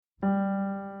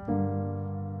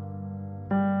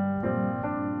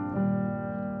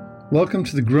Welcome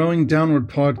to the Growing Downward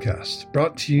podcast,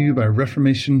 brought to you by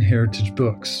Reformation Heritage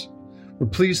Books. We're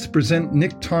pleased to present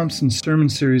Nick Thompson's sermon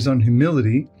series on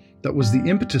humility that was the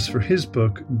impetus for his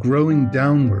book, Growing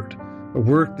Downward, a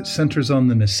work that centers on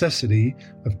the necessity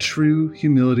of true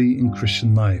humility in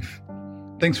Christian life.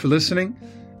 Thanks for listening,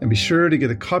 and be sure to get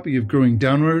a copy of Growing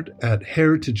Downward at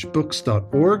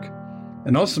heritagebooks.org,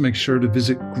 and also make sure to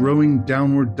visit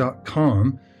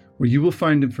growingdownward.com, where you will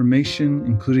find information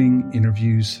including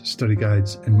interviews, study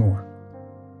guides, and more.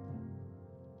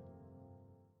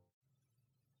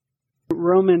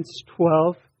 Romans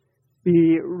 12,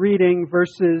 be reading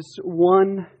verses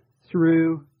 1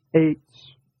 through 8.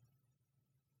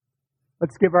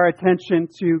 Let's give our attention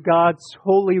to God's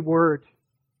holy word.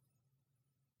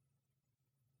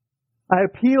 I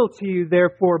appeal to you,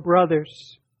 therefore,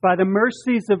 brothers, by the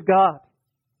mercies of God,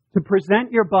 to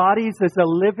present your bodies as a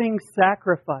living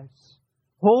sacrifice,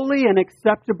 holy and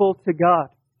acceptable to God,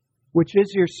 which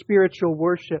is your spiritual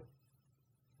worship.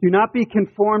 Do not be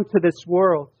conformed to this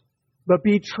world, but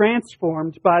be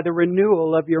transformed by the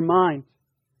renewal of your mind,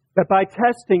 that by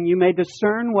testing you may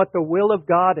discern what the will of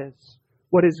God is,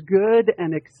 what is good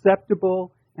and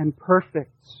acceptable and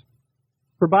perfect.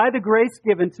 For by the grace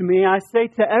given to me, I say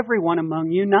to everyone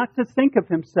among you not to think of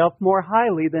himself more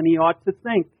highly than he ought to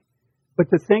think, but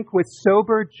to think with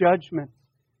sober judgment,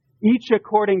 each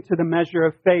according to the measure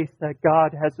of faith that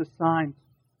God has assigned.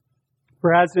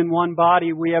 For as in one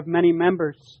body we have many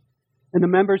members, and the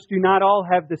members do not all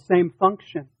have the same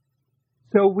function.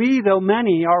 So we, though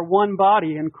many, are one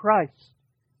body in Christ,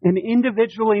 and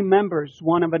individually members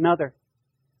one of another,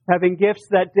 having gifts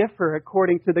that differ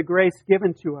according to the grace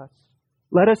given to us.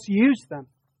 Let us use them.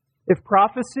 If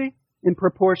prophecy, in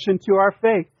proportion to our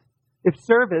faith. If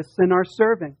service, in our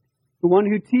serving. The one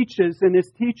who teaches in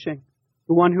his teaching,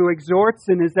 the one who exhorts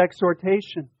in his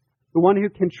exhortation, the one who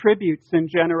contributes in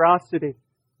generosity,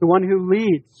 the one who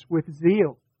leads with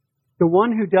zeal, the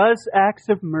one who does acts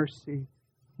of mercy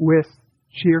with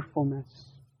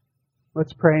cheerfulness.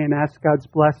 Let's pray and ask God's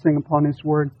blessing upon His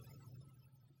word.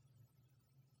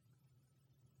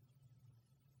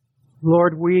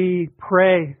 Lord, we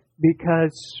pray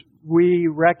because we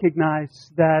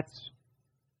recognize that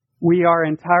we are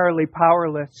entirely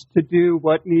powerless to do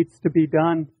what needs to be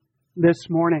done this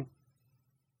morning.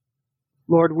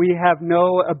 Lord, we have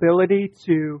no ability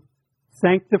to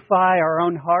sanctify our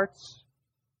own hearts,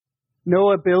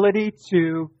 no ability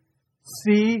to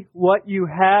see what you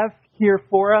have here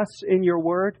for us in your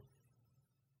word,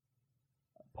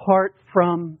 apart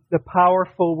from the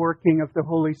powerful working of the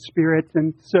Holy Spirit.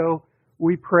 And so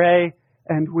we pray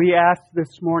and we ask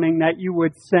this morning that you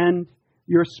would send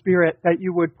your Spirit, that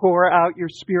you would pour out your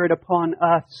Spirit upon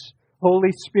us.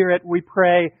 Holy Spirit, we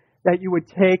pray that you would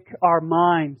take our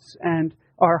minds and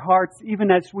our hearts, even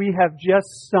as we have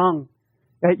just sung,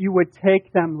 that you would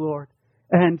take them, Lord,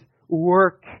 and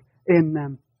work in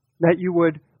them, that you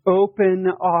would open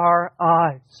our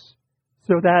eyes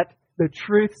so that the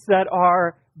truths that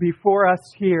are before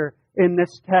us here in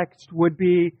this text would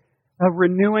be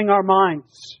renewing our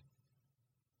minds,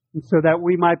 and so that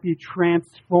we might be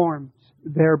transformed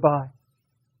thereby.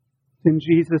 In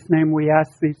Jesus' name we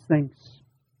ask these things.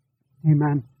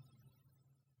 Amen.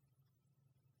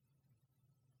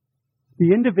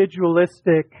 The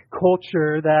individualistic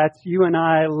culture that you and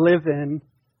I live in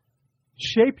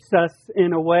shapes us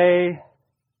in a way, I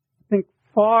think,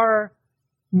 far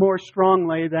more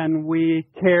strongly than we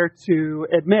care to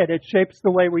admit. It shapes the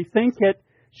way we think. It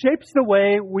shapes the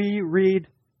way we read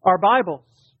our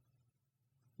Bibles.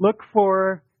 Look,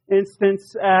 for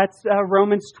instance, at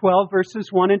Romans 12, verses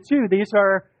 1 and 2. These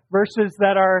are verses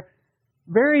that are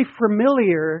very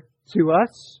familiar to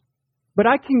us, but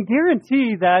I can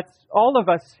guarantee that all of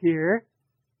us here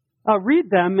read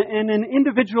them in an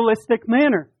individualistic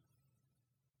manner.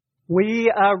 We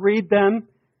read them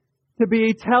to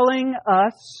be telling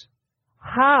us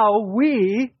how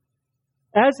we,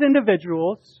 as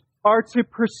individuals, are to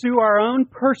pursue our own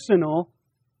personal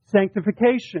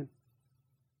sanctification.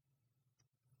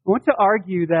 I want to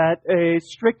argue that a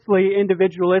strictly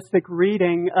individualistic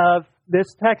reading of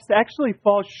this text actually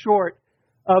falls short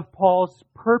of Paul's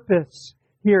purpose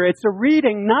here. It's a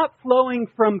reading not flowing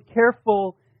from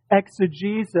careful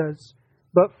exegesis,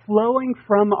 but flowing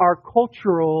from our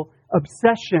cultural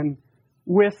obsession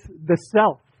with the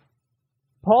self.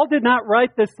 Paul did not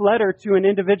write this letter to an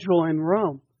individual in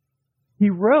Rome. He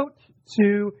wrote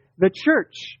to the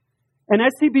church. And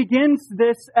as he begins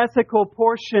this ethical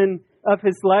portion of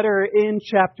his letter in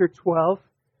chapter 12,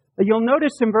 you'll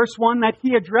notice in verse 1 that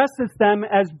he addresses them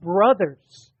as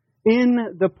brothers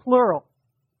in the plural.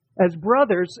 as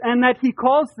brothers, and that he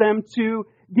calls them to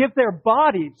give their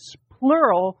bodies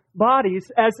plural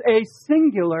bodies as a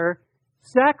singular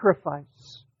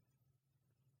sacrifice.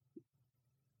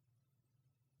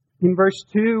 In verse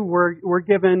 2, we're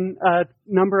given a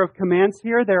number of commands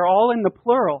here. They're all in the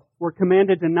plural. We're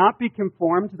commanded to not be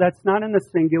conformed. That's not in the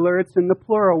singular. It's in the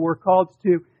plural. We're called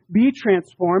to be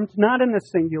transformed, not in the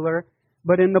singular,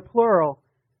 but in the plural.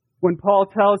 When Paul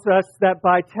tells us that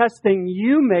by testing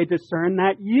you may discern,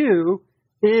 that you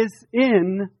is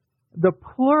in the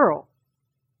plural.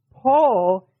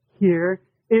 Paul here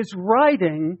is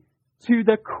writing to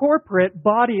the corporate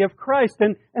body of Christ.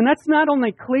 And that's not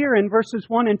only clear in verses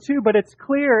 1 and 2, but it's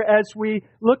clear as we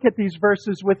look at these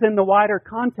verses within the wider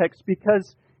context,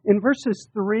 because in verses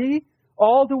 3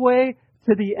 all the way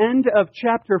to the end of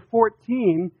chapter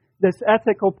 14, this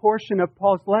ethical portion of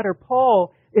Paul's letter,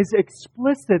 Paul is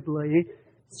explicitly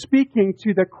speaking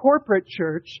to the corporate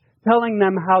church, telling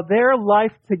them how their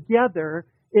life together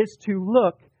is to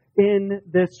look in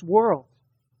this world.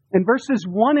 And verses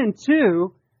 1 and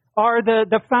 2 are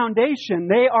the foundation.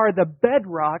 They are the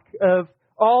bedrock of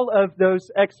all of those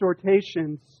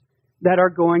exhortations that are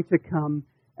going to come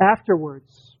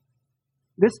afterwards.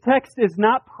 This text is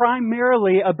not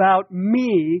primarily about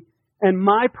me and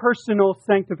my personal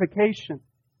sanctification.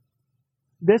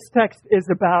 This text is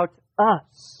about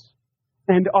us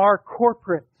and our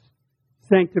corporate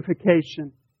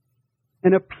sanctification.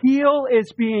 An appeal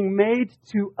is being made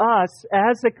to us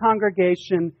as a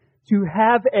congregation to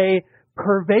have a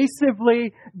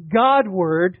pervasively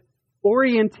Godward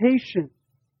orientation.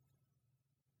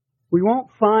 We won't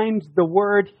find the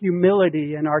word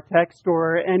humility in our text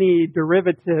or any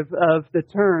derivative of the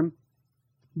term,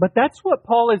 but that's what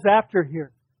Paul is after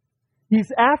here.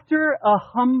 He's after a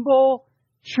humble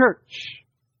church.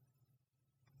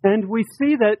 And we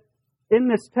see that in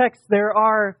this text there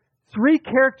are three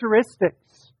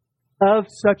characteristics of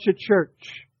such a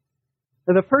church.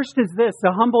 The first is this: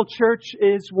 a humble church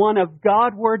is one of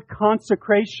Godward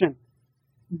consecration.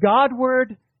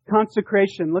 Godward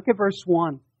consecration. Look at verse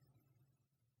 1.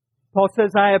 Paul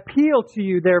says, I appeal to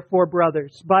you, therefore,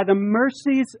 brothers, by the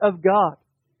mercies of God,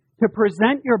 to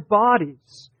present your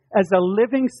bodies as a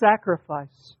living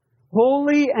sacrifice,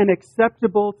 holy and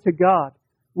acceptable to God,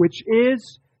 which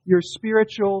is your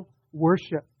spiritual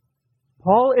worship.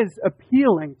 Paul is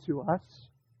appealing to us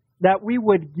that we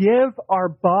would give our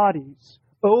bodies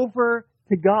over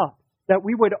to God, that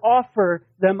we would offer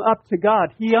them up to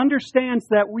God. He understands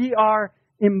that we are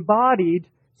embodied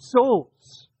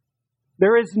souls.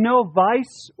 There is no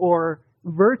vice or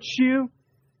virtue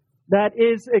that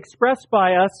is expressed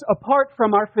by us apart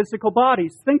from our physical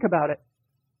bodies. Think about it.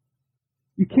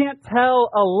 You can't tell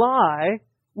a lie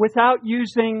without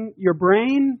using your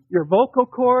brain, your vocal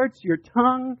cords, your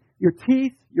tongue, your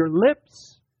teeth, your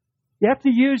lips. You have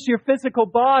to use your physical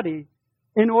body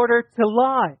in order to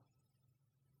lie.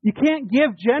 You can't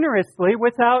give generously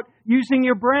without using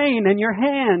your brain and your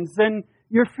hands and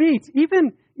your feet.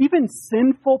 Even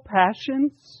sinful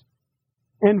passions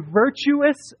and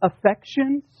virtuous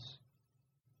affections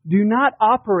do not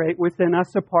operate within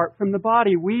us apart from the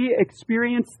body. We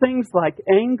experience things like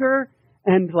anger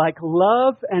and like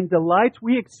love and delight.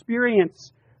 We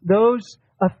experience those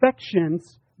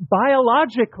affections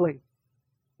biologically.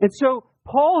 And so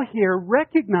Paul here,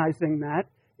 recognizing that,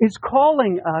 is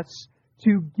calling us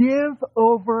to give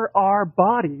over our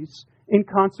bodies in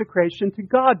consecration to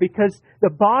God, because the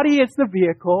body is the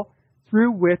vehicle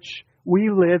through which we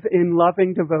live in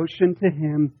loving devotion to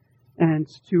Him and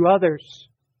to others.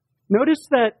 Notice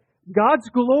that God's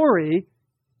glory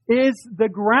is the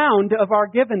ground of our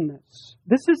givenness.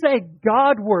 This is a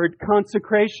Godward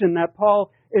consecration that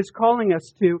Paul is calling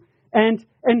us to. And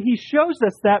he shows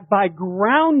us that by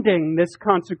grounding this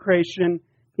consecration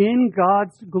in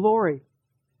God's glory.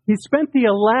 He spent the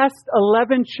last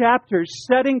 11 chapters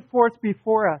setting forth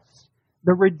before us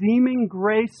the redeeming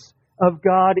grace of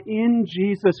God in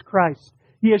Jesus Christ.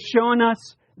 He has shown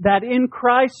us that in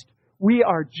Christ we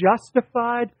are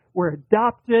justified, we're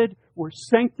adopted, we're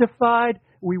sanctified,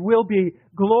 we will be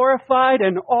glorified,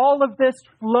 and all of this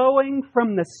flowing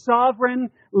from the sovereign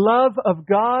love of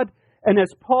God. And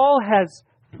as Paul has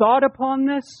thought upon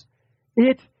this,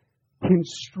 it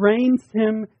constrains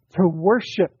him to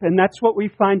worship. And that's what we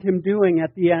find him doing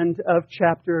at the end of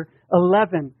chapter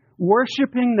 11.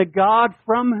 Worshiping the God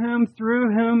from whom,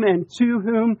 through whom, and to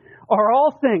whom are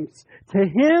all things. To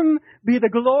Him be the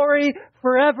glory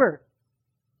forever.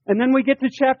 And then we get to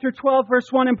chapter 12, verse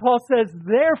 1, and Paul says,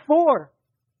 therefore,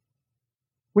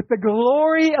 with the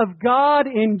glory of God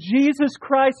in Jesus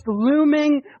Christ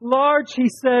looming large, he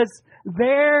says,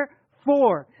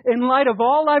 therefore, in light of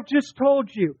all I've just told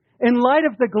you, in light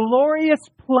of the glorious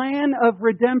plan of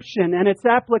redemption and its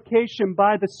application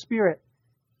by the Spirit,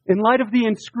 in light of the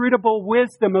inscrutable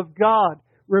wisdom of God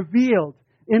revealed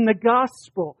in the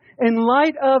gospel, in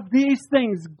light of these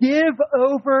things, give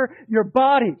over your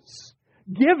bodies.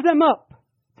 Give them up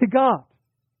to God.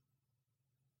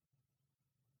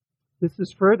 This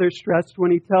is further stressed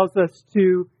when he tells us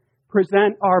to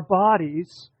present our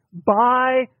bodies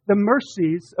by the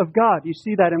mercies of God. You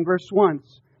see that in verse 1.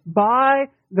 By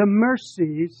the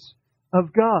mercies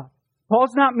of God.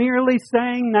 Paul's not merely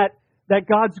saying that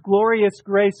God's glorious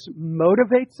grace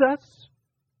motivates us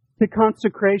to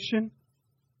consecration,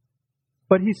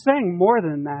 but he's saying more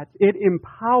than that. It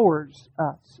empowers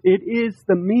us. It is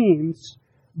the means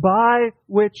by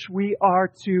which we are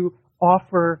to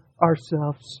offer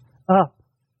ourselves up.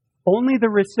 Only the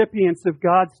recipients of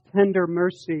God's tender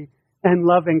mercy and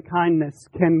loving kindness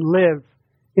can live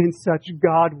in such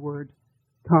Godward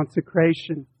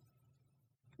consecration.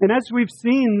 And as we've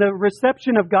seen, the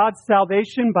reception of God's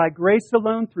salvation by grace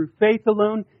alone, through faith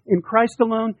alone, in Christ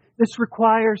alone, this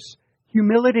requires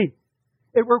humility.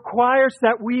 It requires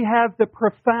that we have the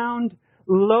profound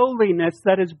lowliness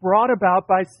that is brought about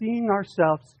by seeing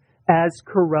ourselves as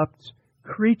corrupt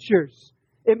creatures.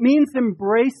 It means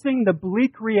embracing the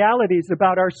bleak realities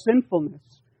about our sinfulness,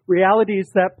 realities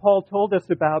that Paul told us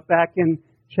about back in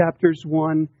chapters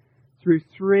 1 through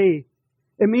 3.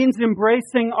 It means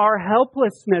embracing our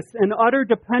helplessness and utter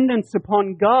dependence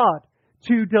upon God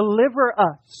to deliver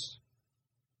us.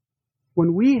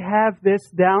 When we have this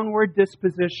downward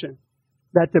disposition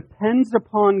that depends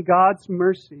upon God's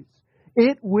mercies,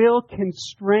 it will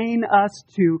constrain us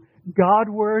to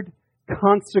Godward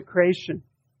consecration.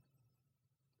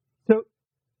 So,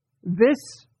 this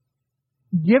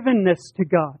givenness to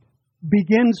God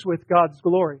begins with God's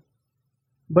glory.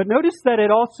 But notice that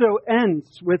it also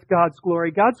ends with God's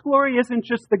glory. God's glory isn't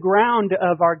just the ground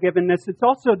of our givenness, it's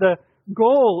also the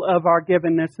goal of our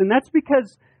givenness. And that's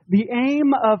because the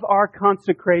aim of our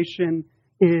consecration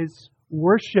is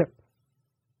worship.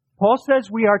 Paul says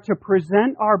we are to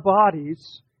present our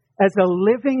bodies as a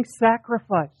living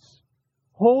sacrifice,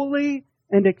 holy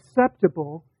and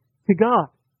acceptable to God.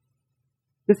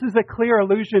 This is a clear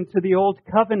allusion to the Old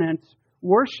Covenant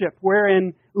worship,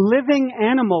 wherein living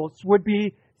animals would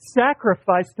be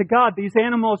sacrificed to God. These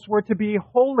animals were to be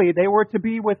holy. They were to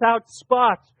be without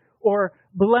spot or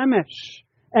blemish.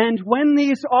 And when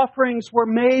these offerings were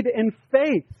made in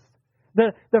faith,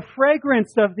 the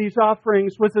fragrance of these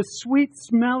offerings was a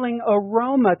sweet-smelling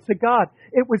aroma to God.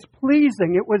 It was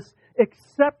pleasing. It was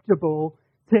acceptable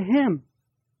to Him.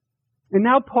 And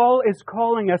now Paul is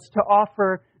calling us to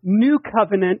offer new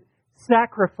covenant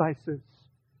sacrifices,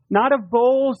 not of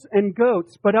bulls and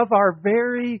goats, but of our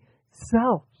very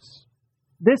selves.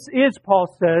 This is,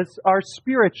 Paul says, our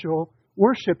spiritual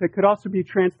worship. It could also be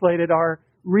translated our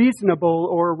reasonable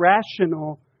or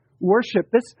rational worship.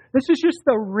 This is just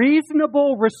the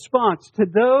reasonable response to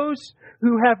those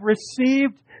who have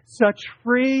received such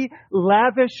free,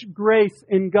 lavish grace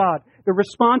in God. The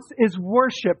response is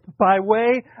worship by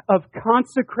way of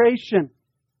consecration.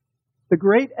 The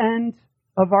great end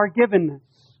of our givenness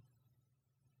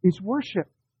is worship.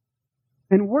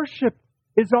 And worship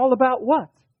is all about what?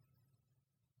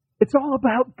 It's all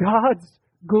about God's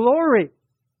glory.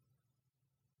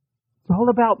 It's all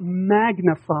about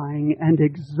magnifying and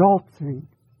exalting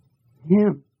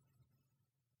Him.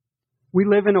 We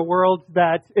live in a world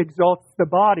that exalts the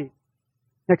body.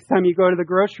 Next time you go to the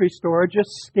grocery store, just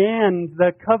scan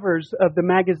the covers of the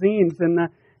magazines in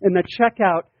the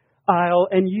checkout aisle,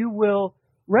 and you will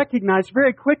recognize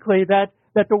very quickly that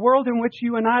the world in which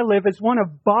you and I live is one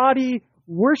of body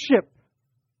worship.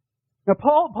 Now,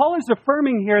 Paul is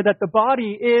affirming here that the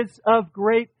body is of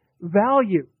great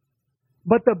value.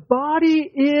 But the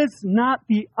body is not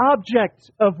the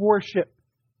object of worship.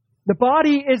 The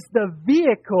body is the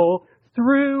vehicle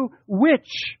through which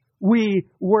we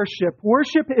worship.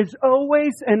 Worship is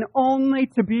always and only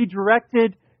to be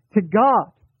directed to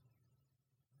God.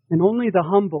 And only the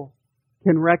humble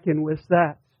can reckon with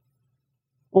that.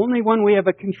 Only when we have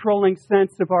a controlling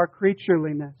sense of our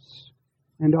creatureliness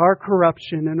and our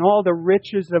corruption and all the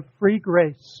riches of free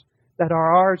grace that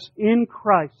are ours in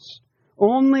Christ,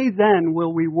 only then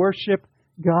will we worship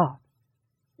God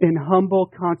in humble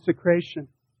consecration.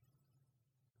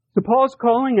 So Paul's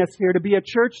calling us here to be a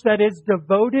church that is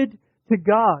devoted to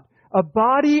God, a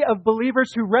body of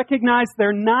believers who recognize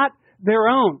they're not their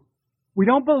own. We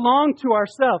don't belong to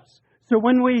ourselves. So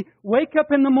when we wake up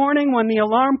in the morning, when the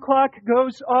alarm clock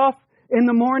goes off in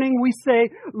the morning, we say,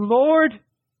 Lord,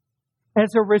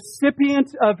 as a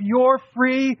recipient of your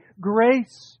free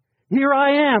grace, here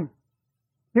I am.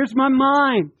 Here's my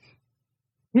mind.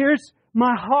 Here's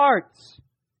my heart.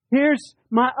 Here's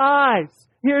my eyes.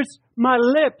 Here's my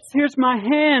lips. Here's my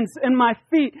hands and my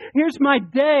feet. Here's my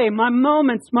day, my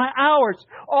moments, my hours.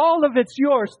 All of it's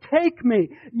yours. Take me.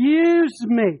 Use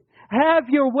me. Have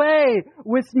your way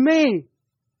with me.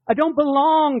 I don't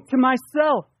belong to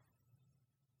myself.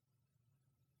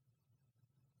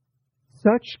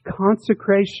 Such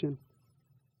consecration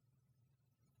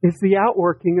is the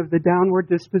outworking of the downward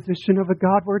disposition of a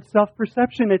Godward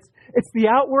self-perception. It's the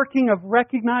outworking of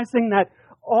recognizing that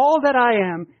all that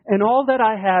I am and all that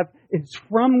I have is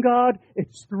from God,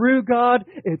 it's through God,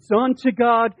 it's unto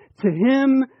God. To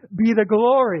Him be the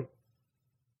glory.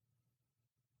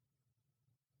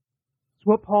 It's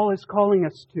what Paul is calling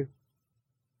us to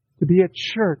be a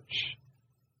church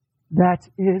that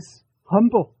is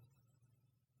humble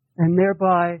and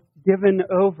thereby given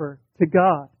over to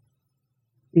God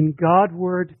in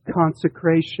Godward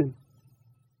consecration.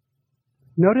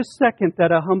 Notice, second,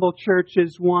 that a humble church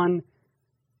is one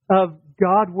of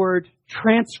Godward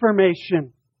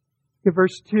transformation. Look at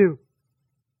verse 2.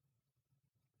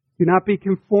 Do not be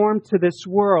conformed to this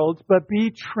world, but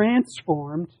be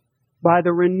transformed by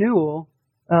the renewal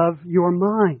of your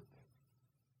mind.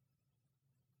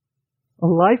 A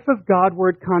life of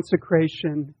Godward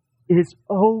consecration is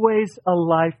always a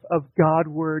life of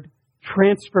Godward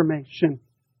transformation.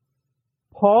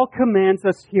 Paul commands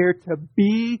us here to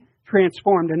be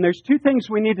transformed. And there's two things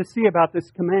we need to see about this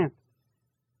command.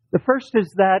 The first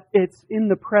is that it's in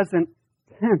the present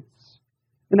tense.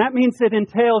 And that means it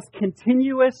entails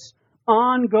continuous,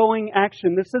 ongoing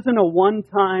action. This isn't a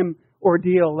one-time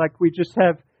ordeal, like we just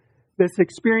have this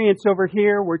experience over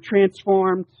here, we're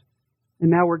transformed, and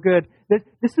now we're good.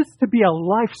 This is to be a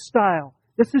lifestyle.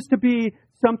 This is to be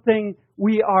something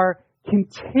we are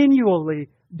continually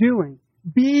doing.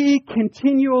 Be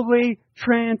continually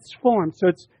transformed. So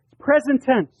it's present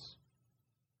tense.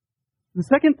 The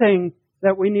second thing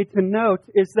that we need to note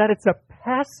is that it's a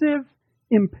passive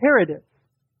imperative.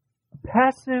 A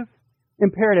passive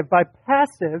imperative. By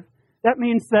passive, that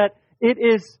means that it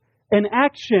is an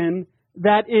action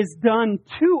that is done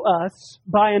to us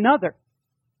by another.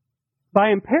 By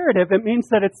imperative, it means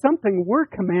that it's something we're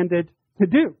commanded to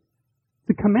do.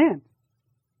 It's a command.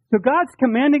 So God's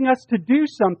commanding us to do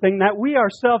something that we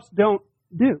ourselves don't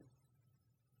do.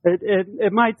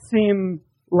 It might seem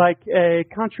like a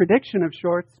contradiction of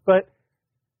sorts, but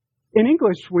in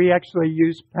English we actually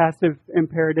use passive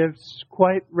imperatives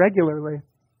quite regularly.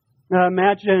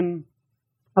 Imagine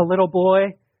a little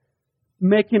boy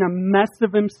making a mess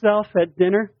of himself at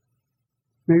dinner.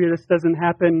 Maybe this doesn't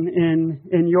happen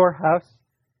in your house.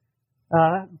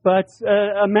 But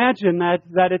imagine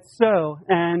that it's so.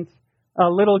 And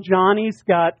little Johnny's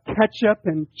got ketchup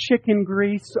and chicken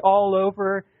grease all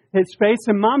over his face.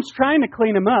 And Mom's trying to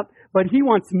clean him up, but he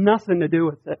wants nothing to do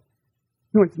with it.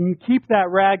 He wants to keep that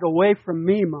rag away from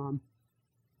me, Mom.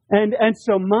 And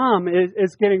so Mom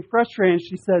is getting frustrated. And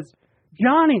she says,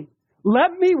 Johnny,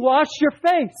 let me wash your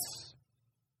face.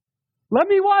 Let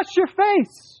me wash your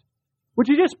face. Would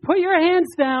you just put your hands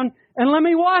down and let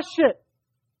me wash it?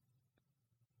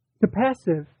 It's a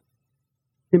passive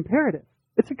imperative.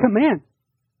 It's a command.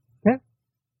 Okay?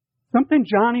 Something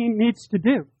Johnny needs to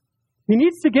do. He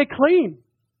needs to get clean.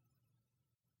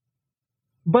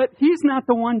 But he's not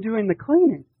the one doing the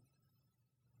cleaning.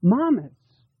 Mom is.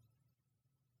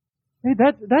 Hey,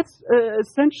 that's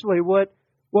essentially what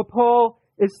Paul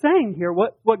is saying here.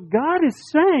 What God is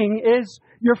saying is,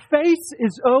 your face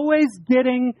is always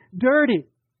getting dirty.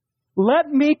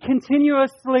 Let me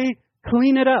continuously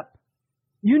clean it up.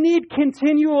 You need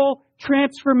continual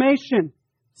transformation.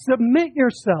 Submit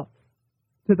yourself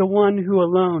to the one who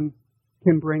alone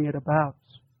can bring it about.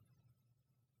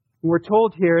 We're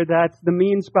told here that the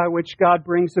means by which God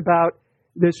brings about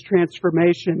this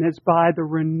transformation is by the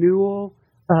renewal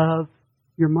of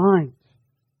your mind.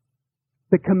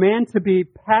 The command to be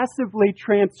passively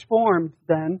transformed,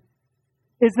 then,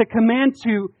 is a command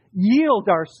to yield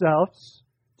ourselves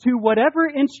to whatever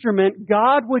instrument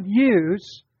God would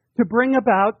use to bring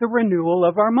about the renewal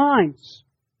of our minds.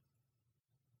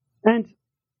 And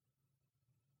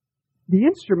the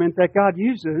instrument that God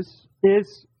uses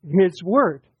is His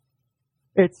Word.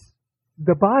 It's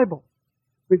the Bible.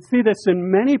 We see this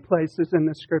in many places in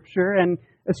the Scripture, and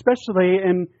especially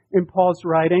in Paul's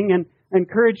writing. And I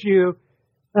encourage you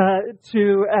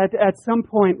to, at some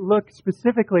point, look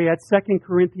specifically at 2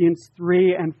 Corinthians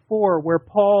 3 and 4, where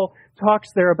Paul talks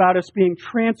there about us being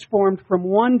transformed from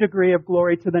one degree of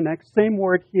glory to the next. Same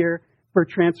word here for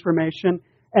transformation.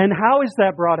 And how is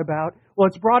that brought about? Well,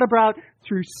 it's brought about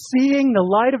through seeing the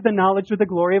light of the knowledge of the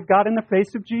glory of God in the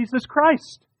face of Jesus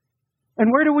Christ.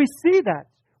 And where do we see that?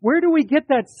 Where do we get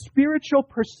that spiritual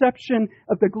perception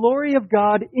of the glory of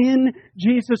God in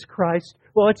Jesus Christ?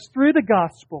 Well, it's through the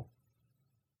gospel.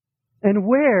 And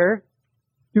where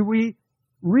do we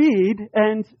read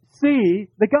and see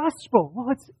the gospel? Well,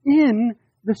 it's in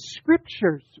the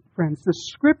Scriptures, friends. The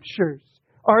Scriptures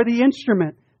are the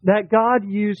instrument that God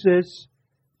uses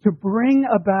to bring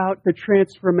about the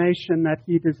transformation that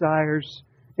He desires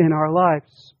in our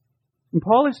lives. And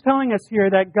Paul is telling us here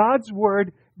that God's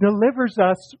Word delivers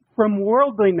us from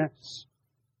worldliness.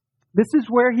 This is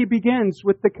where he begins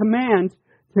with the command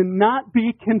to not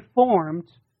be conformed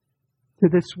to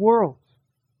this world.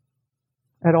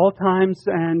 At all times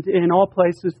and in all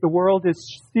places, the world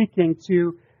is seeking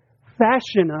to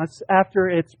fashion us after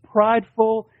its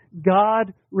prideful,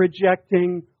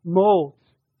 God-rejecting mold,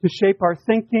 to shape our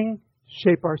thinking,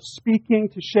 shape our speaking,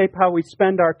 to shape how we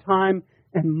spend our time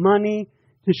and money,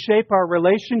 to shape our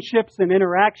relationships and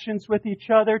interactions with each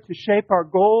other, to shape our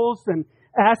goals and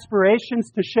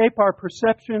aspirations, to shape our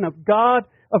perception of God,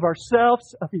 of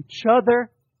ourselves, of each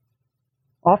other.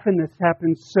 Often this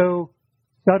happens so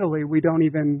subtly we don't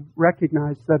even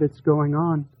recognize that it's going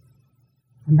on.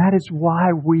 And that is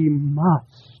why we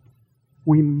must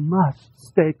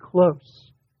stay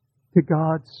close to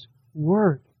God's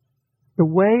Word. The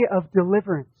way of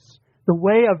deliverance, the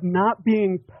way of not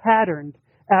being patterned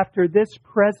after this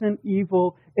present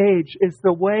evil age is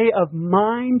the way of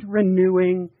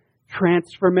mind-renewing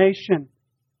transformation.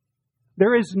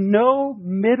 There is no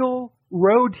middle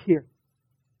road here.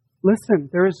 Listen,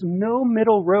 there is no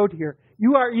middle road here.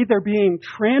 You are either being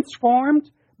transformed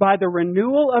by the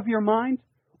renewal of your mind,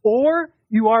 or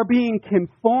you are being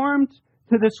conformed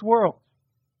to this world.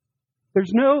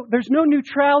 There's no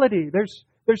neutrality.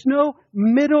 There's no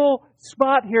middle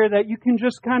spot here that you can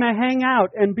just kind of hang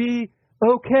out and be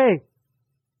okay.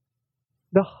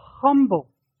 The humble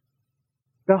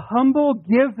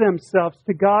give themselves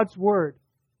to God's Word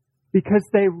because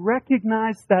they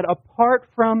recognize that apart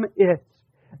from it,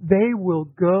 they will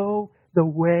go the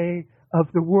way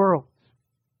of the world.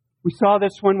 We saw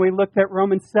this when we looked at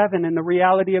Romans 7 and the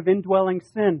reality of indwelling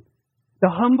sin. The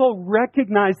humble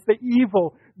recognize the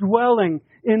evil dwelling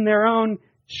in their own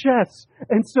chests,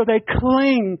 and so they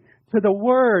cling to the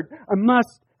Word. I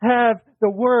must have the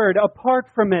Word. Apart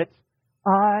from it,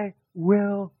 I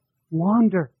will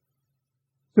wander.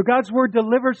 So God's Word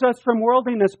delivers us from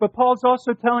worldliness, but Paul's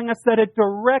also telling us that it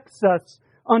directs us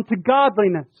unto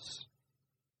godliness.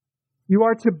 You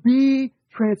are to be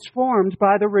transformed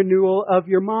by the renewal of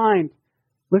your mind.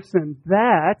 Listen,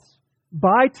 that,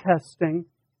 by testing,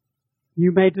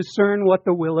 you may discern what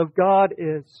the will of God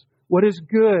is, what is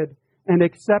good and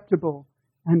acceptable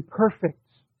and perfect.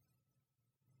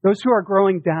 Those who are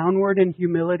growing downward in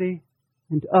humility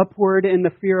and upward in the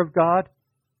fear of God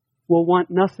will want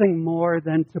nothing more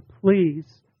than to please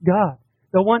God.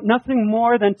 They'll want nothing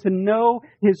more than to know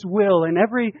His will in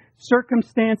every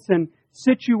circumstance and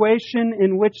situation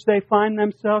in which they find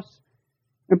themselves.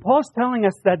 And Paul's telling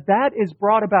us that that is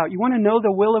brought about. You want to know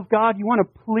the will of God? You want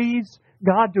to please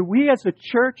God? Do we as a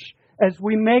church, as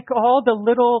we make all the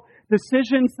little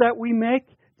decisions that we make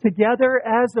together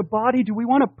as a body, do we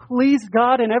want to please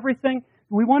God in everything?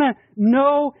 Do we want to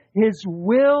know His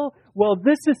will? Well,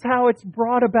 this is how it's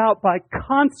brought about, by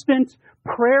constant,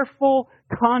 prayerful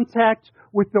contact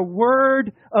with the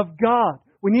Word of God.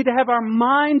 We need to have our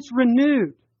minds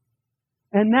renewed.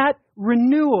 And that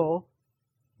renewal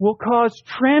will cause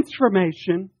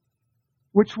transformation,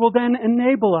 which will then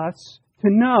enable us to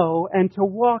know and to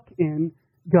walk in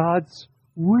God's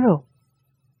will.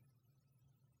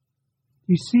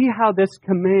 You see how this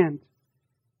command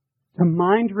to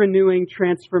mind-renewing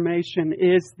transformation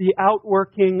is the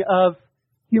outworking of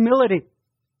humility.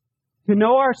 To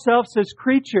know ourselves as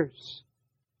creatures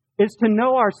is to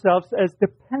know ourselves as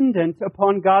dependent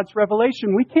upon God's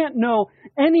revelation. We can't know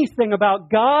anything about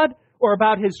God or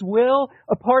about His will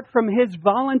apart from His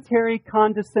voluntary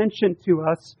condescension to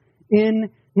us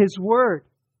in His Word.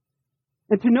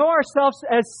 And to know ourselves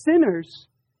as sinners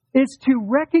is to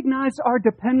recognize our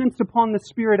dependence upon the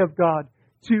Spirit of God,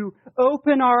 to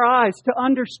open our eyes to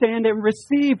understand and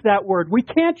receive that Word. We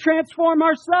can't transform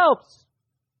ourselves.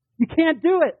 You can't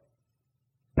do it.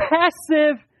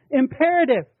 Passive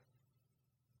imperative.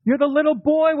 You're the little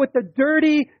boy with the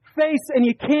dirty face and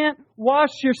you can't wash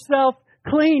yourself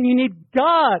clean. You need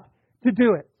God to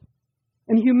do it.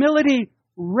 And humility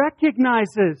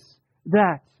recognizes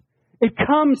that. It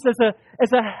comes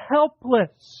as a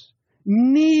helpless,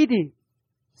 needy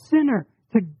sinner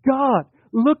to God,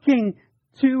 looking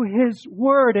to His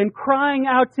Word and crying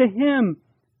out to Him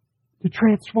to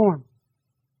transform,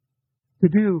 to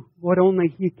do what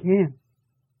only He can.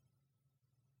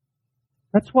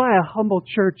 That's why a humble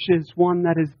church is one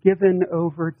that is given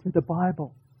over to the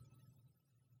Bible.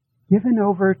 Given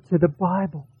over to the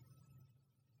Bible.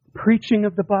 Preaching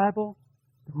of the Bible,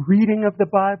 the reading of the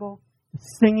Bible, the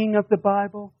singing of the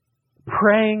Bible, the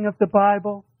praying of the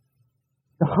Bible.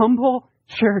 The humble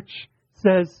church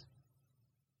says,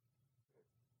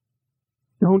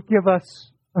 don't give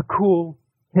us a cool,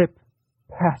 hip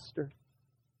pastor.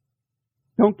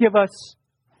 Don't give us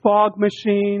fog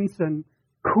machines and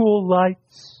cool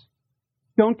lights.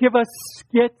 Don't give us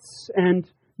skits and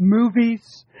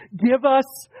movies. Give us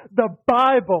the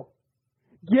Bible.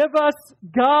 Give us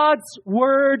God's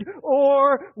Word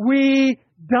or we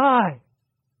die.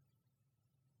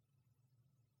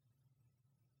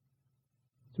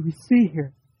 So we see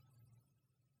here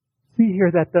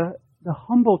that the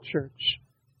humble church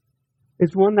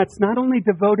is one that's not only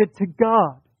devoted to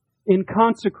God in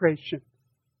consecration,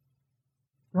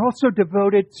 they're also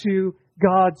devoted to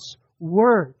God's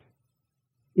Word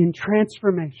in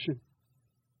transformation.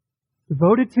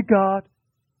 Devoted to God,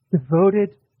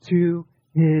 devoted to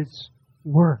His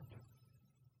Word.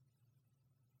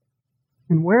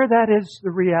 And where that is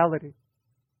the reality,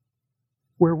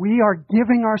 where we are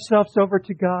giving ourselves over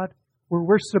to God, where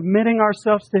we're submitting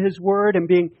ourselves to His Word and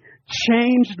being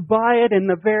changed by it in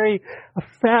the very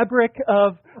fabric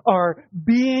of our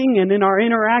being and in our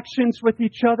interactions with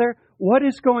each other, what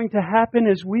is going to happen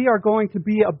is we are going to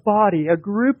be a body, a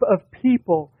group of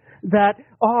people that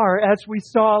are, as we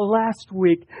saw last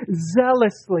week,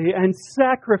 zealously and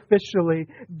sacrificially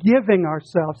giving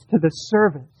ourselves to the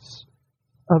service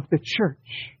of the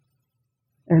church.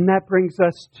 And that brings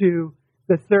us to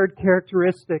the third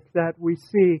characteristic that we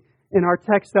see in our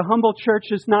text. The humble church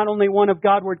is not only one of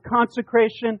Godward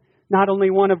consecration, not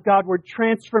only one of Godward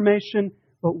transformation,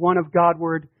 but one of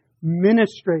Godward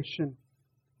ministration.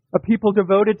 A people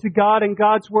devoted to God and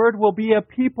God's Word will be a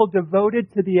people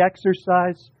devoted to the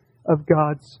exercise of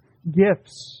God's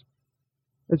gifts.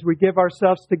 As we give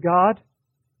ourselves to God,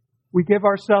 we give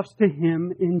ourselves to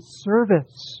Him in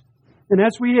service. And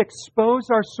as we expose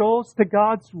our souls to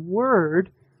God's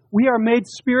Word, we are made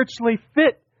spiritually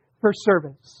fit for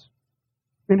service.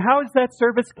 And how is that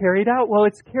service carried out? Well,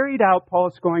 it's carried out, Paul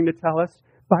is going to tell us,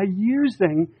 by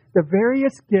using the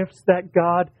various gifts that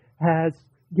God has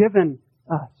given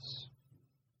us.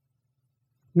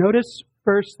 Notice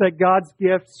first that God's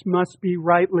gifts must be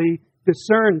rightly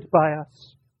discerned by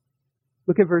us.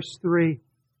 Look at verse 3.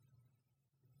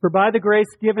 For by the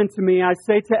grace given to me, I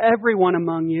say to everyone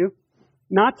among you,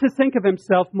 not to think of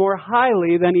himself more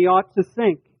highly than he ought to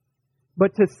think,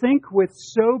 but to think with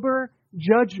sober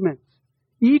judgment,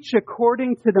 each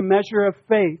according to the measure of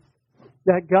faith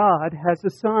that God has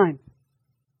assigned.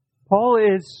 Paul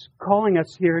is calling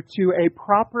us here to a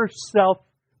proper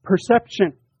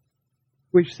self-perception.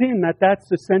 We've seen that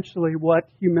that's essentially what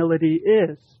humility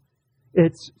is.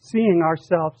 It's seeing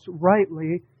ourselves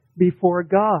rightly before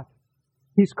God.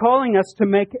 He's calling us to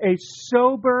make a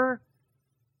sober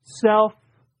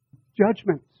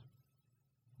self-judgment.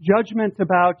 Judgment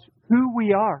about who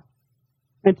we are.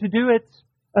 And to do it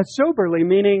soberly,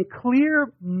 meaning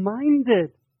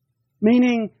clear-minded,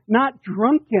 meaning not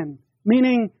drunken,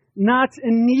 meaning not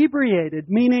inebriated,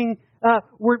 meaning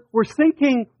we're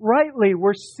thinking rightly,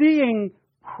 we're seeing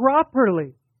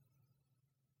properly.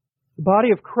 The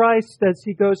body of Christ, as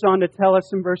he goes on to tell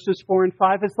us in verses 4 and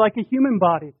 5, is like a human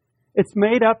body. It's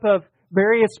made up of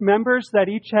various members that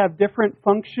each have different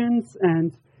functions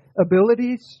and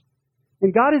abilities.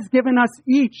 And God has given us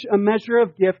each a measure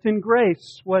of gift and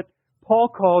grace, what Paul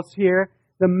calls here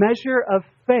the measure of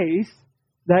faith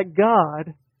that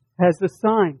God has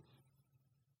assigned.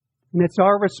 And it's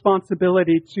our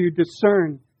responsibility to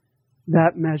discern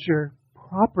that measure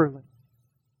properly.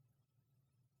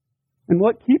 And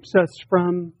what keeps us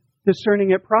from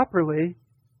discerning it properly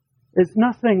is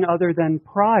nothing other than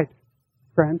pride,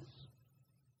 friends.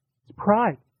 It's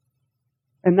pride.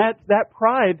 And that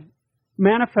pride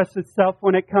manifests itself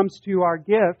when it comes to our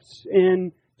gifts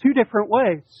in two different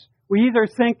ways. We either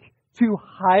think too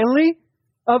highly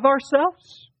of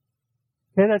ourselves.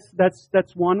 Okay,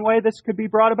 that's one way this could be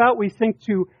brought about. We think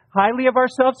too highly of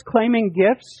ourselves, claiming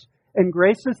gifts and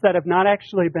graces that have not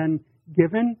actually been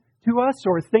given to us,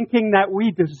 or thinking that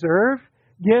we deserve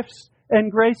gifts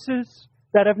and graces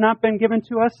that have not been given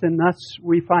to us, and thus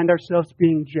we find ourselves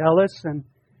being jealous and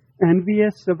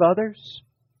envious of others.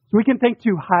 So we can think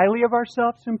too highly of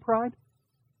ourselves in pride.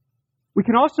 We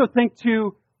can also think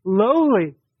too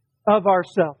lowly of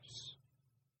ourselves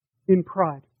in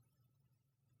pride.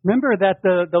 Remember that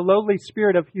the lowly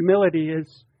spirit of humility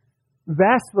is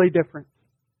vastly different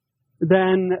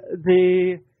than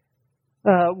the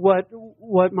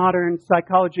what modern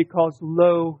psychology calls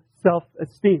low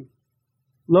self-esteem.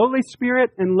 Lowly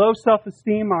spirit and low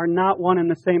self-esteem are not one and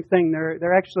the same thing.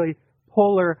 They're actually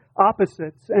polar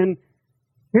opposites. And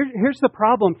here's the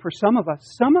problem for some of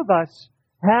us. Some of us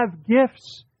have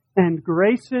gifts and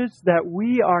graces that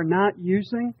we are not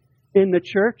using in the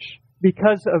church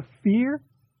because of fear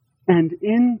and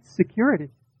insecurity.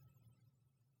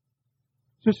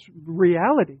 Just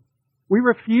reality. We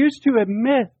refuse to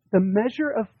admit the measure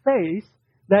of faith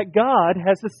that God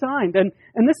has assigned. And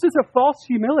this is a false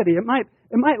humility. It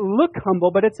might look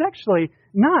humble, but it's actually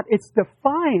not. It's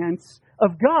defiance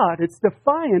of God. It's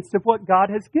defiance of what God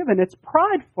has given. It's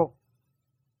prideful.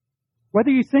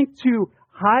 Whether you think too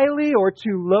highly or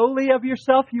too lowly of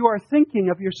yourself, you are thinking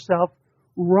of yourself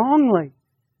wrongly.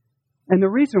 And the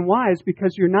reason why is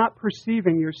because you're not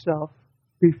perceiving yourself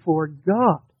before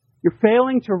God. You're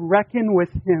failing to reckon with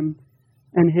Him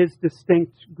and His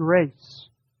distinct grace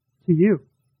to you.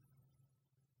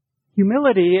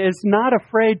 Humility is not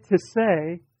afraid to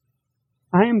say,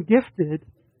 I am gifted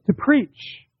to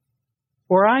preach,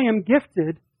 or I am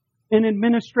gifted in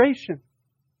administration.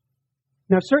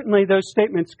 Now, certainly those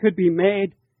statements could be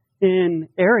made in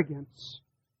arrogance.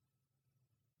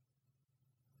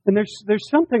 And there's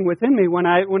something within me when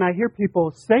I hear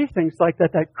people say things like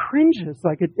that cringes,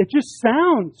 like it just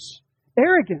sounds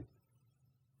arrogant.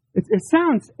 It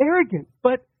sounds arrogant,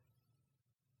 but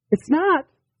it's not.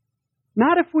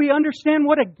 Not if we understand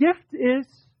what a gift is.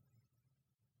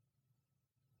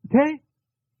 Okay?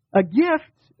 A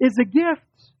gift is a gift.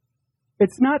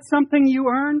 It's not something you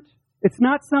earned. It's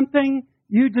not something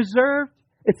you deserved.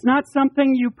 It's not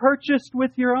something you purchased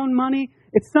with your own money.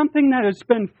 It's something that has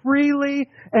been freely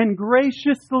and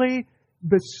graciously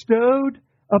bestowed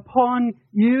upon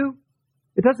you.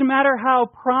 It doesn't matter how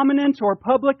prominent or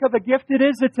public of a gift it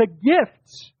is, it's a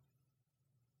gift.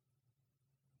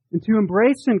 And to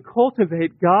embrace and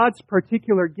cultivate God's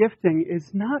particular gifting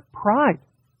is not pride.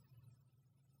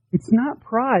 It's not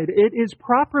pride. It is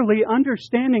properly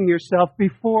understanding yourself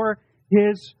before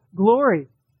His glory.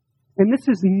 And this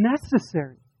is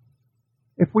necessary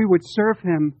if we would serve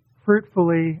Him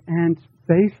fruitfully and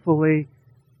faithfully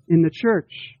in the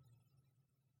church.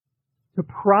 To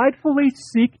pridefully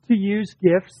seek to use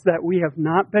gifts that we have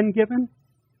not been given,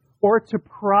 or to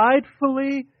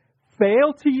pridefully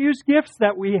fail to use gifts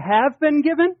that we have been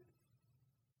given,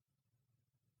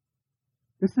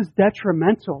 this is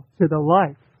detrimental to the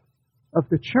life of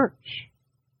the church.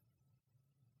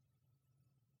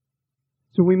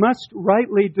 So we must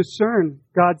rightly discern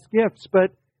God's gifts,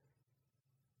 but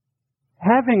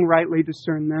having rightly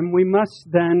discerned them, we must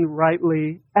then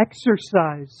rightly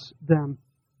exercise them.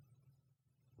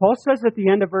 Paul says at the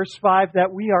end of verse 5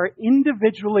 that we are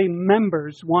individually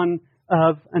members one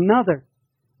of another.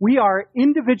 We are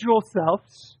individual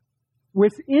selves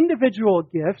with individual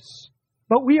gifts,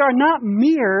 but we are not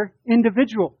mere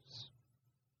individuals.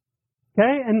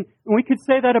 Okay? And we could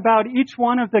say that about each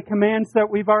one of the commands that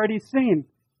we've already seen.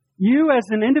 You as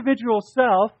an individual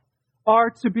self are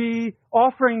to be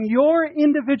offering your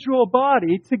individual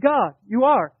body to God. You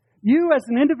are. You as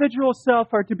an individual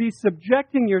self are to be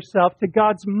subjecting yourself to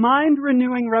God's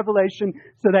mind-renewing revelation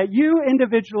so that you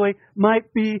individually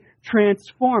might be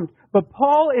transformed. But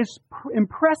Paul is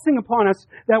impressing upon us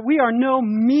that we are no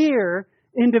mere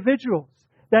individuals.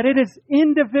 That it is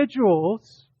individual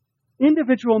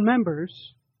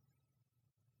members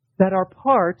that are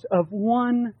part of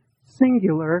one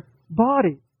singular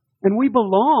body. And we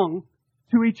belong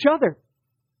to each other.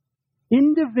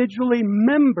 Individually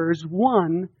members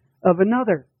one of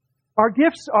another. Our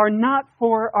gifts are not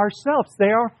for ourselves.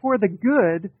 They are for the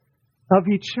good of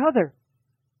each other.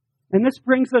 And this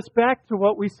brings us back to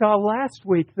what we saw last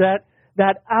week, that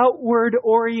outward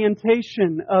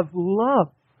orientation of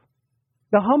love.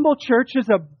 The humble church is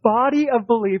a body of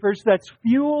believers that's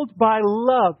fueled by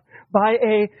love, by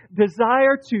a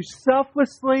desire to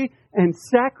selflessly and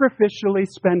sacrificially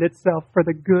spend itself for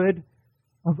the good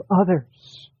of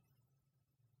others.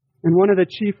 And one of the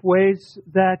chief ways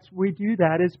that we do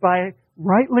that is by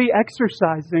rightly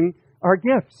exercising our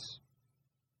gifts.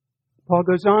 Paul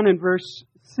goes on in verse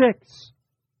 6,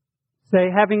 say,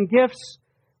 having gifts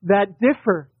that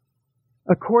differ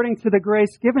according to the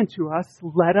grace given to us,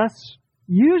 let us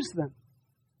use them.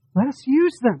 Let us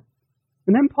use them.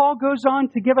 And then Paul goes on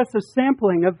to give us a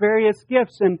sampling of various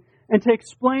gifts and to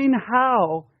explain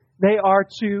how they are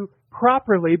to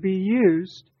properly be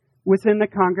used within the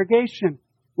congregation.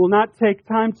 We'll not take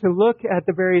time to look at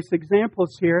the various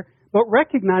examples here, but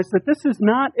recognize that this is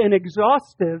not an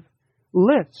exhaustive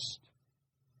list.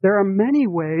 There are many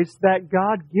ways that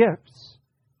God gifts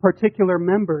particular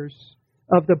members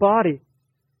of the body.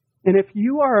 And if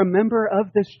you are a member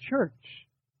of this church,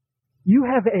 you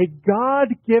have a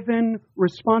God-given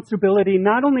responsibility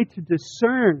not only to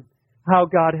discern how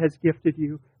God has gifted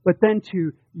you, but then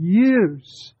to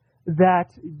use that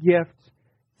gift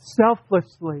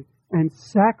selflessly and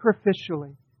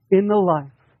sacrificially in the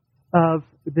life of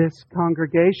this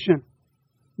congregation.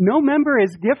 No member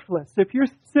is giftless. If you're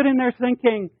sitting there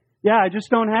thinking, yeah, I just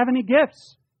don't have any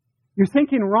gifts, you're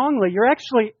thinking wrongly. You're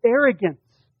actually arrogant.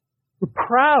 You're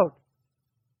proud.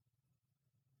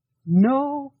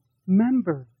 No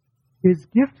member is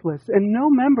giftless, and no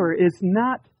member is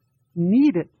not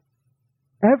needed.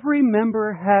 Every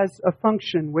member has a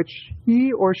function which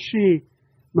he or she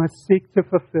must seek to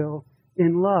fulfill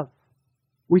in love.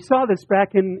 We saw this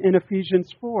back in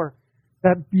Ephesians 4,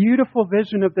 that beautiful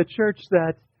vision of the church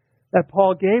that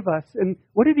Paul gave us. And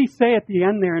what did he say at the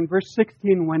end there in verse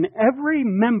 16? When every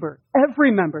member,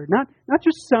 not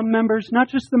just some members, not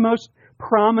just the most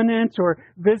prominent or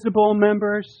visible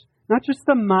members, not just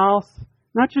the mouth,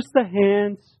 not just the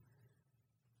hands,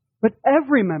 but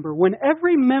every member, when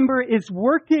every member is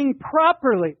working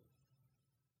properly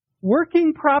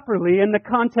in the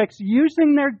context,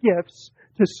 using their gifts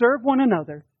to serve one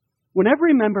another, when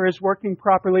every member is working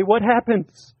properly, what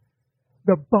happens?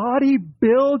 The body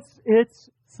builds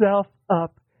itself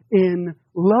up in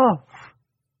love.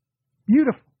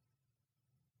 Beautiful.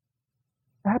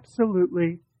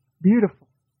 Absolutely beautiful.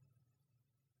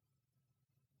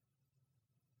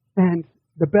 And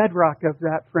the bedrock of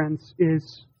that, friends,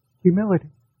 is humility.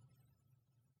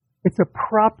 It's a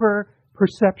proper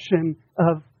perception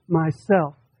of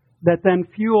myself that then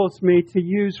fuels me to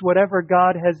use whatever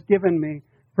God has given me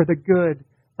for the good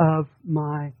of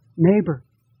my neighbor.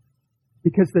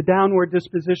 Because the downward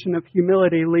disposition of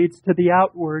humility leads to the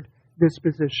outward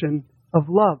disposition of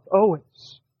love,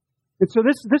 always. And so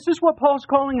this is what Paul's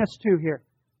calling us to here.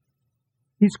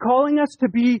 He's calling us to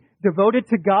be devoted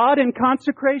to God in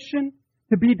consecration,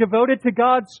 to be devoted to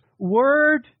God's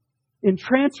Word in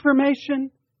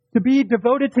transformation, to be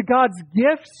devoted to God's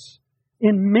gifts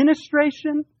in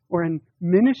ministration or in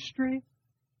ministry.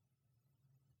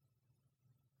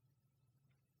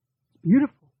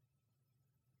 Beautiful.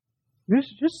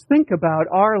 Just think about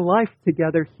our life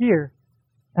together here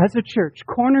as a church,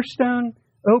 Cornerstone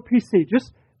OPC.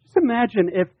 Just imagine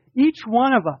if each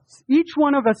one of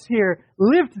us here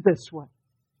lived this way.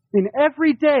 In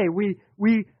every day we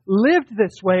lived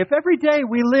this way. If every day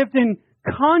we lived in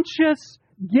conscious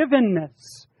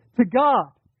givenness to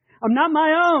God. I'm not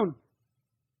my own.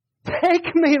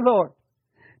 Take me, Lord.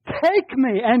 Take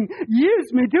me and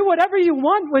use me. Do whatever you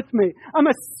want with me. I'm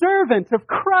a servant of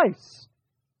Christ.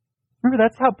 Remember,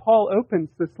 that's how Paul opens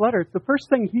this letter. It's the first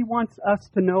thing he wants us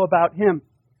to know about him.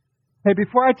 Hey,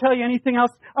 before I tell you anything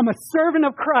else, I'm a servant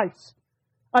of Christ.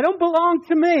 I don't belong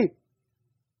to me.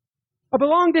 I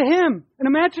belong to Him. And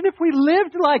imagine if we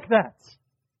lived like that.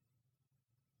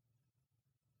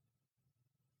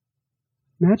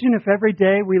 Imagine if every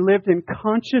day we lived in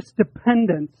conscious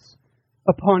dependence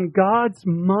upon God's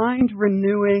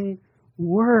mind-renewing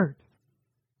Word.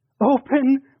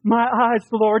 Open my eyes,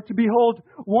 Lord, to behold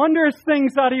wondrous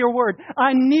things out of your Word.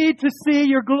 I need to see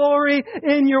your glory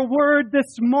in your Word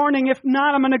this morning. If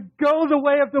not, I'm going to go the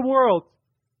way of the world.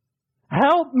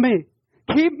 Help me.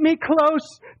 Keep me close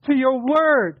to your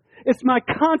Word. It's my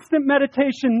constant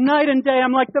meditation night and day.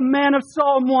 I'm like the man of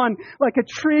Psalm 1, like a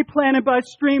tree planted by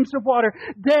streams of water.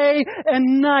 Day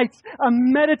and night,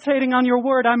 I'm meditating on your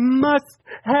Word. I must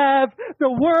have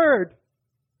the Word.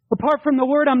 Apart from the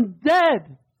Word, I'm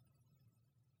dead.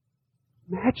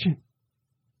 Imagine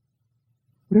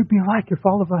what it would be like if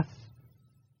all of us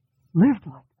lived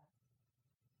like that.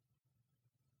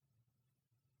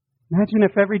 Imagine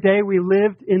if every day we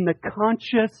lived in the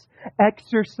conscious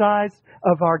exercise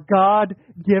of our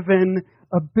God-given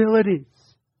abilities.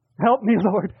 Help me,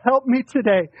 Lord. Help me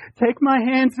today. Take my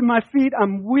hands and my feet.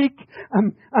 I'm weak.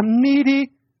 I'm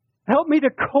needy. Help me to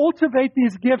cultivate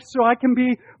these gifts so I can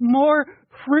be more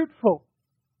fruitful.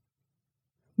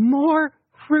 More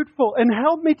fruitful, and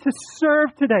help me to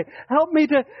serve today. Help me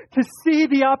to see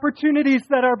the opportunities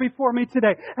that are before me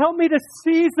today. Help me to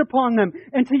seize upon them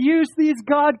and to use these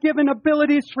God-given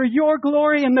abilities for your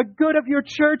glory and the good of your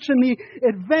church and the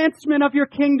advancement of your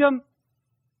kingdom.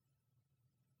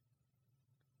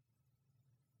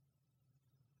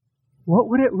 What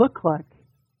would it look like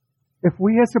if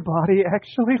we as a body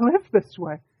actually lived this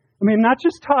way? I mean, not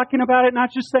just talking about it,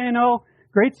 not just saying, oh,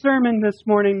 great sermon this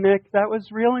morning, Nick. That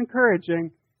was real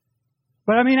encouraging.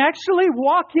 But I mean, actually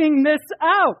walking this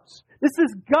out. This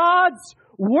is God's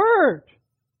Word.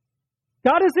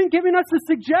 God isn't giving us a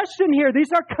suggestion here. These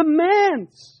are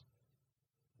commands.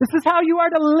 This is how you are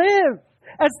to live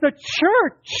as the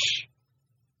church,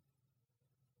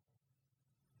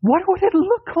 what would it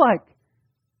look like?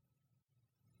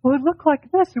 Well, it would look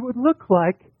like this. It would look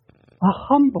like a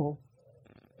humble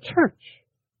church.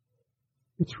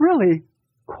 It's really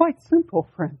quite simple,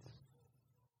 friends.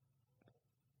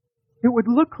 It would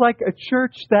look like a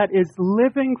church that is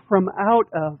living from out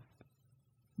of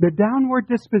the downward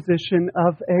disposition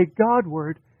of a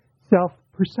Godward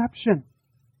self-perception.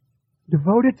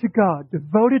 Devoted to God,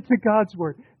 devoted to God's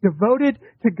Word, devoted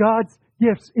to God's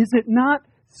gifts. Is it not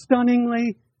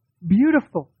stunningly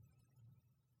beautiful?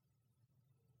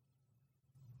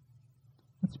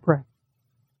 Let's pray.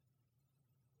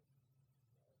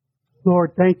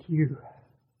 Lord, thank you.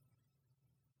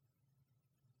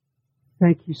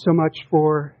 Thank you so much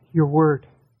for your Word.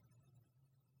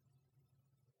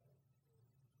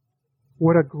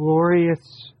 What a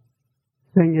glorious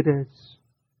thing it is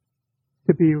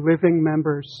to be living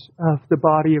members of the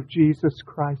body of Jesus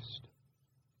Christ,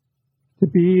 to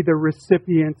be the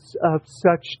recipients of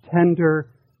such tender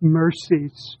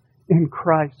mercies in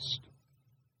Christ.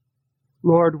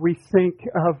 Lord, we think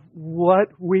of what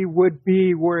we would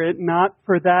be were it not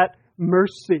for that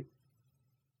mercy.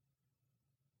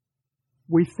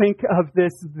 We think of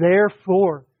this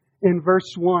therefore in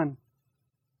verse 1,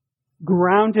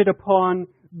 grounded upon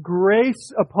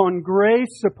grace upon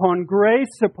grace upon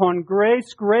grace upon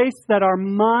grace, grace that our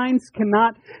minds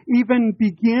cannot even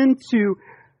begin to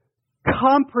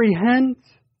comprehend.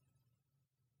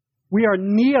 We are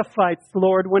neophytes,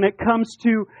 Lord, when it comes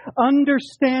to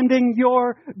understanding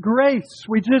your grace.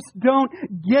 We just don't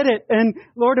get it. And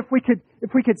Lord, if we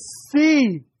could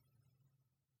see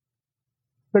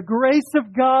the grace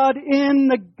of God in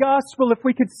the gospel, if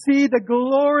we could see the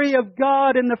glory of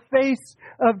God in the face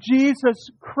of Jesus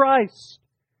Christ,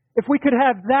 if we could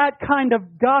have that kind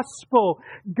of gospel,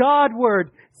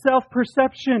 Godward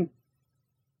self-perception,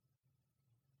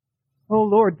 oh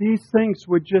Lord, these things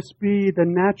would just be the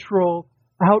natural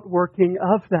outworking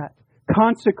of that.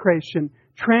 Consecration,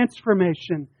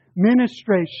 transformation,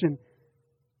 ministration.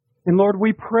 And Lord,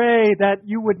 we pray that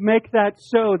you would make that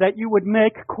so, that you would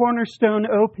make Cornerstone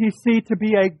OPC to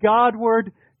be a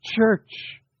Godward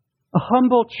church, a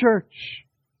humble church.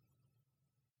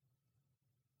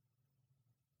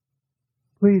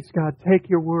 Please, God, take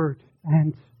your word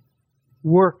and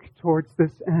work towards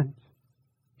this end.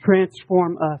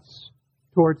 Transform us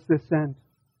towards this end.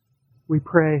 We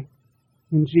pray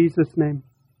in Jesus' name.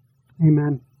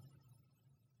 Amen.